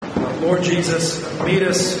Lord Jesus, meet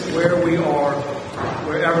us where we are,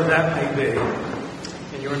 wherever that may be.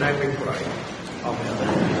 In your name we pray. Amen.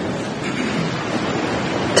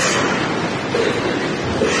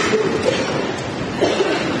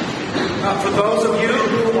 For those of you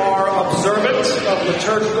who are observant of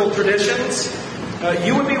liturgical traditions,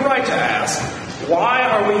 you would be right to ask, why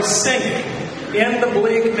are we singing in the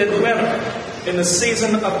bleak midwinter in the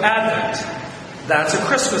season of Advent? That's a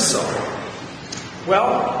Christmas song.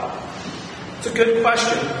 Well, it's a good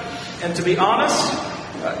question. And to be honest,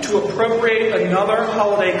 to appropriate another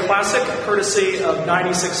holiday classic courtesy of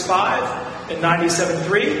 96.5 and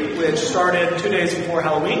 97.3, which started 2 days before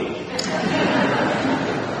Halloween,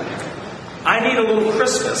 I need a little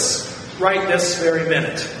Christmas right this very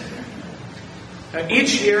minute. Now,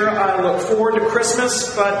 each year I look forward to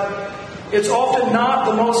Christmas, but it's often not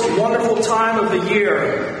the most wonderful time of the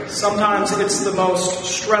year. Sometimes it's the most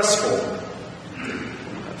stressful.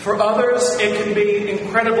 For others, it can be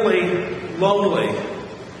incredibly lonely.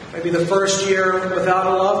 Maybe the first year without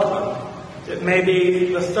a loved one. It may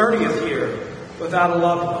be the 30th year without a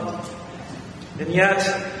loved one. And yet,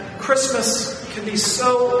 Christmas can be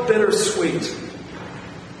so bittersweet.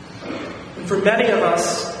 And for many of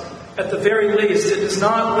us, at the very least, it does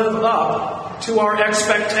not live up to our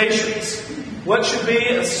expectations. What should be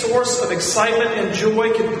a source of excitement and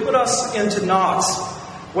joy can put us into knots,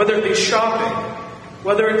 whether it be shopping,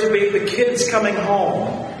 whether it be the kids coming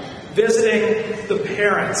home, visiting the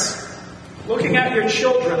parents, looking at your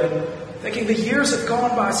children and thinking the years have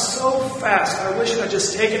gone by so fast. I wish I'd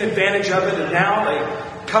just taken advantage of it, and now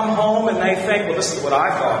they come home and they think, well, this is what I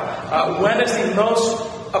thought. When is the most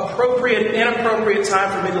appropriate, inappropriate time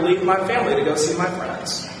for me to leave my family to go see my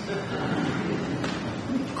friends?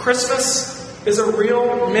 Christmas is a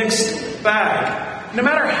real mixed bag. No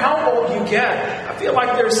matter how old you get, I feel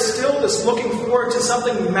like there's still this looking forward to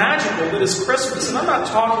something magical that is Christmas. And I'm not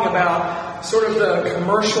talking about sort of the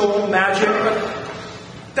commercial magic, but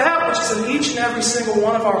that which is in each and every single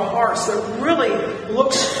one of our hearts that really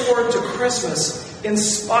looks forward to Christmas in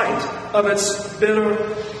spite of its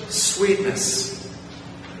bitter sweetness.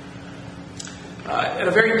 At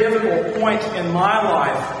a very difficult point in my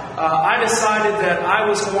life, I decided that I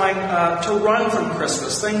was going to run from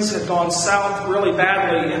Christmas. Things had gone south really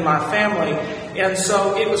badly in my family. And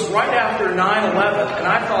so it was right after 9/11. And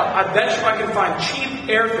I thought, I bet you I can find cheap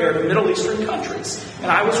airfare to Middle Eastern countries.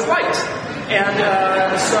 And I was right.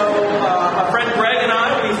 And so my friend Greg and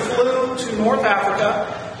I, we flew to North Africa.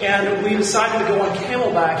 And we decided to go on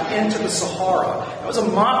camelback into the Sahara. It was a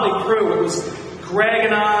motley crew. It was Greg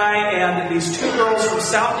and I and these two girls from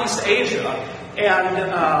Southeast Asia and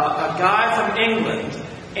a guy from England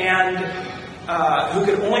and who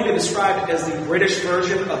could only be described as the British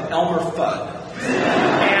version of Elmer Fudd.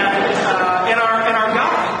 And our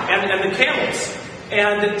guide and the camels.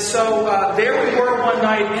 And so there we were one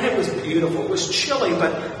night, and it was beautiful. It was chilly,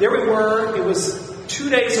 but there we were. It was 2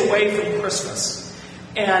 days away from Christmas.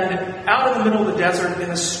 And out in the middle of the desert,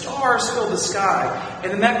 and the stars filled the sky.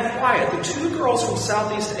 And in that quiet, the two girls from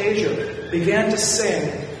Southeast Asia began to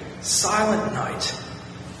sing Silent Night.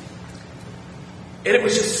 And it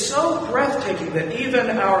was just so breathtaking that even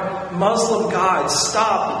our Muslim guides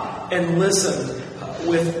stopped and listened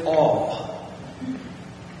with awe.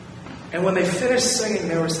 And when they finished singing,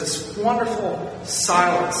 there was this wonderful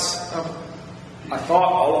silence of, I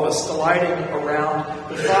thought, all of us delighting around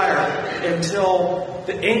the fire until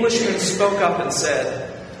the Englishman spoke up and said,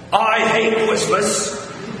 I hate Christmas.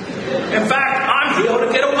 In fact, I'm here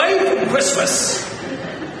to get away from Christmas.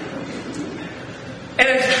 And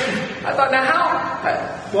I thought, now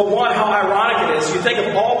how? Well, one, how ironic it is. You think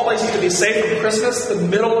of all places to be safe from Christmas, the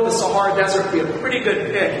middle of the Sahara Desert would be a pretty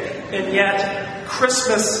good pick. And yet,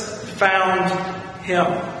 Christmas found him.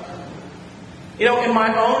 You know, in my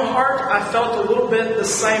own heart, I felt a little bit the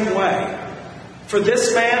same way. For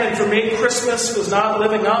this man and for me, Christmas was not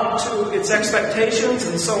living up to its expectations,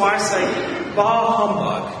 and so I say, bah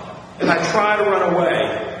humbug, and I try to run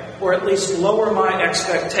away, or at least lower my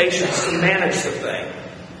expectations to manage the thing.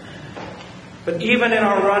 But even in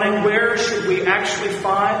our running, where should we actually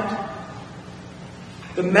find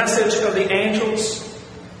the message of the angels?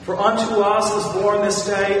 For unto us is born this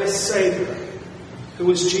day a Savior,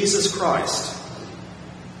 who is Jesus Christ.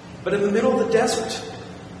 But in the middle of the desert,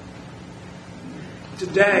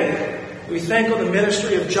 today, we think of the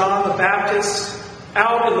ministry of John the Baptist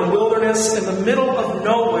out in the wilderness in the middle of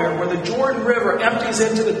nowhere where the Jordan River empties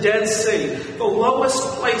into the Dead Sea, the lowest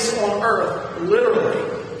place on earth,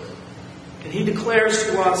 literally. And he declares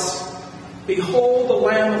to us, behold the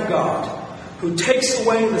Lamb of God who takes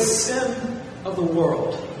away the sin of the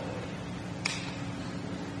world.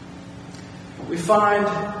 we find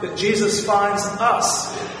that Jesus finds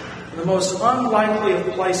us in the most unlikely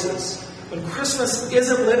of places. When Christmas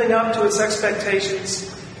isn't living up to its expectations,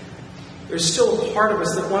 there's still a part of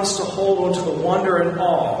us that wants to hold on to the wonder and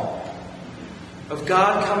awe of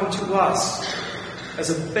God coming to us as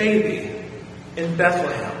a baby in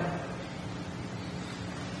Bethlehem.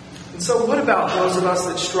 And so what about those of us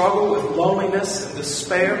that struggle with loneliness and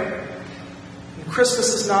despair? And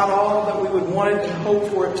Christmas is not all that we would want it and hope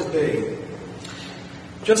for it to be.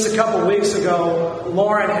 Just a couple weeks ago,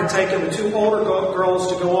 Lauren had taken the two older girls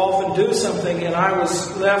to go off and do something, and I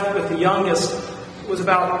was left with the youngest, who was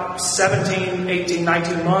about 17, 18,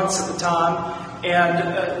 19 months at the time. And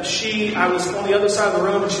I was on the other side of the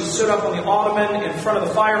room, and she stood up on the ottoman in front of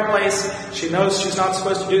the fireplace. She knows she's not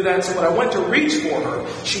supposed to do that, so when I went to reach for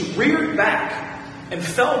her, she reared back and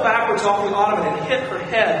fell backwards off the ottoman and hit her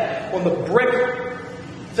head on the brick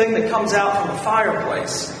thing that comes out from the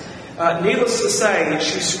fireplace. Needless to say,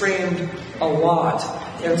 she screamed a lot.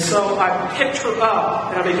 And so I picked her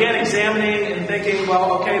up, and I began examining and thinking,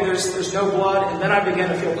 well, okay, there's no blood. And then I began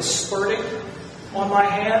to feel the spurting on my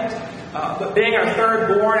hand. But being our third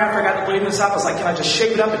born, after I got the bleeding stuff, I was like, can I just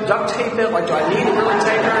shave it up and duct tape it? Like, do I need to really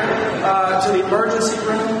take her to the emergency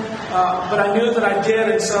room? But I knew that I did,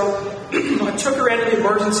 and so I took her into the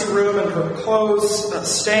emergency room, and her clothes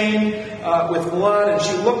stained with blood, and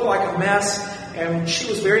she looked like a mess. And she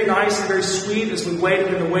was very nice and very sweet as we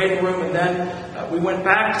waited in the waiting room, and then we went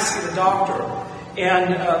back to see the doctor.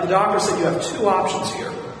 And the doctor said, you have two options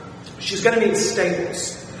here. She's going to need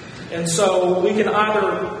staples. And so we can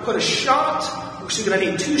either put a shot, or she's going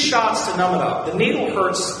to need 2 shots to numb it up. The needle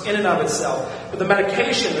hurts in and of itself, but the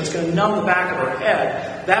medication that's going to numb the back of her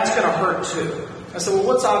head, that's going to hurt too. I said, well,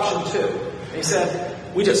 what's option 2? And he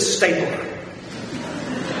said, we just staple her.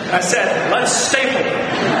 And I said, let's staple her.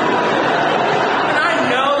 And I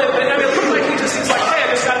know that, it looks like he's like, hey,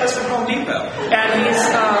 I just got this from Home Depot.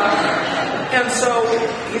 And so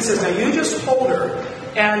he says, now you just hold her.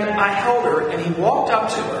 And I held her, and he walked up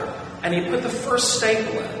to her, and he put the first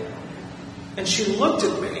staple in. And she looked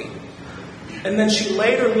at me, and then she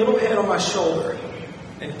laid her little head on my shoulder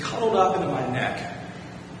and cuddled up into my neck.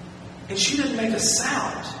 And she didn't make a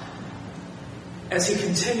sound as he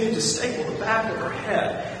continued to staple the back of her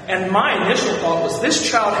head. And my initial thought was, this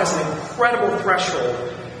child has an incredible threshold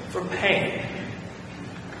for pain.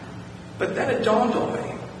 But then it dawned on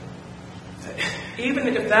me that even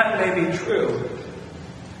if that may be true,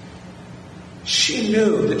 she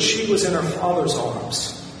knew that she was in her Father's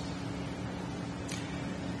arms.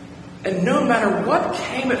 And no matter what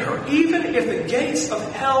came at her, even if the gates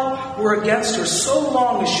of hell were against her, so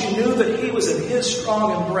long as she knew that He was in His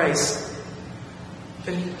strong embrace,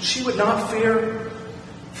 then she would not fear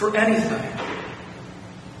for anything.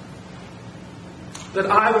 That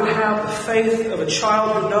I would have the faith of a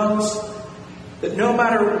child who knows that no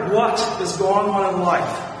matter what is going on in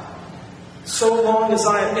life, so long as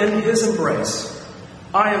I am in His embrace,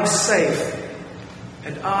 I am safe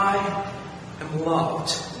and I am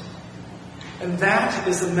loved. And that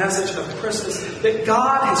is the message of Christmas, that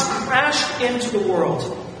God has crashed into the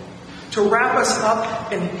world to wrap us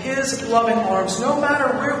up in His loving arms, no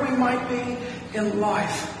matter where we might be in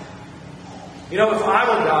life. You know, if I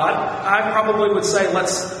were God, I probably would say,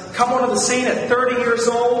 let's come onto the scene at 30 years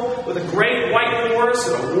old with a great white horse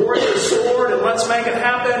and a warrior sword, and let's make it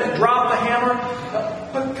happen and drop the hammer.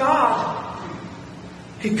 But God,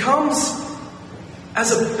 He comes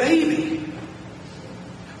as a baby.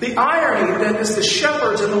 The irony that is the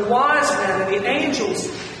shepherds and the wise men and the angels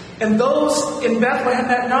and those in Bethlehem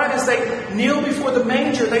that night, as they kneel before the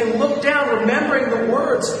manger, they look down, remembering the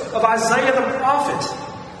words of Isaiah the prophet,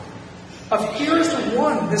 of here is the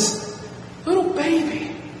one, this little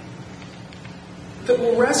baby, that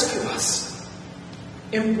will rescue us,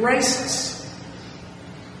 embrace us,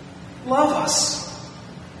 love us,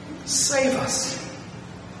 save us.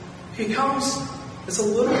 He comes as a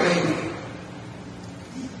little baby,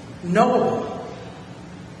 knowable,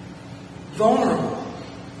 vulnerable,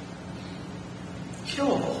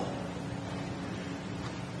 killable.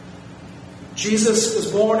 Jesus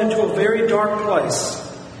was born into a very dark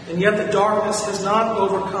place, and yet the darkness has not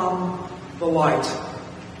overcome the light.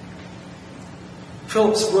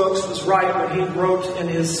 Phillips Brooks was right when he wrote in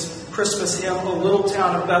his Christmas hymn, O Little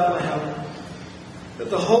Town of Bethlehem, that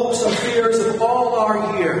the hopes and fears of all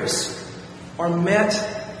our years are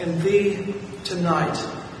met in Thee tonight.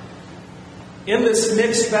 In this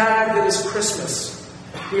mixed bag that is Christmas,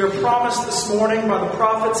 we are promised this morning by the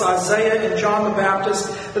prophets Isaiah and John the Baptist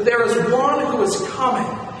that there is one who is coming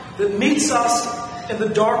that meets us in the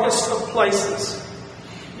darkest of places,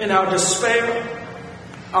 in our despair,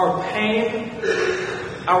 our pain,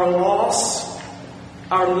 our loss,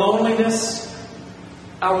 our loneliness,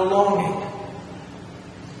 our longing.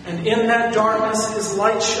 And in that darkness His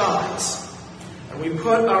light shines, and we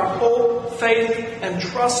put our hope, faith, and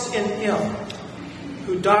trust in Him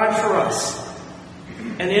who died for us,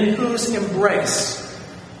 and in whose embrace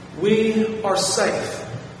we are safe,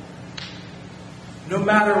 no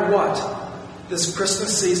matter what this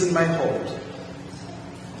Christmas season may hold.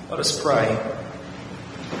 Let us pray.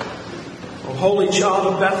 O Holy Child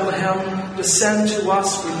of Bethlehem, descend to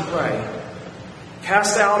us, we pray.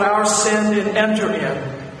 Cast out our sin and enter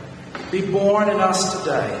in. Be born in us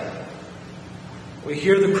today. We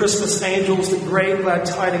hear the Christmas angels the great glad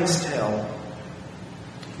tidings tell.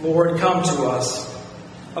 Lord, come to us.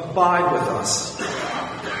 Abide with us.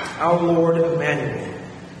 Our Lord Emmanuel.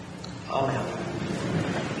 Amen.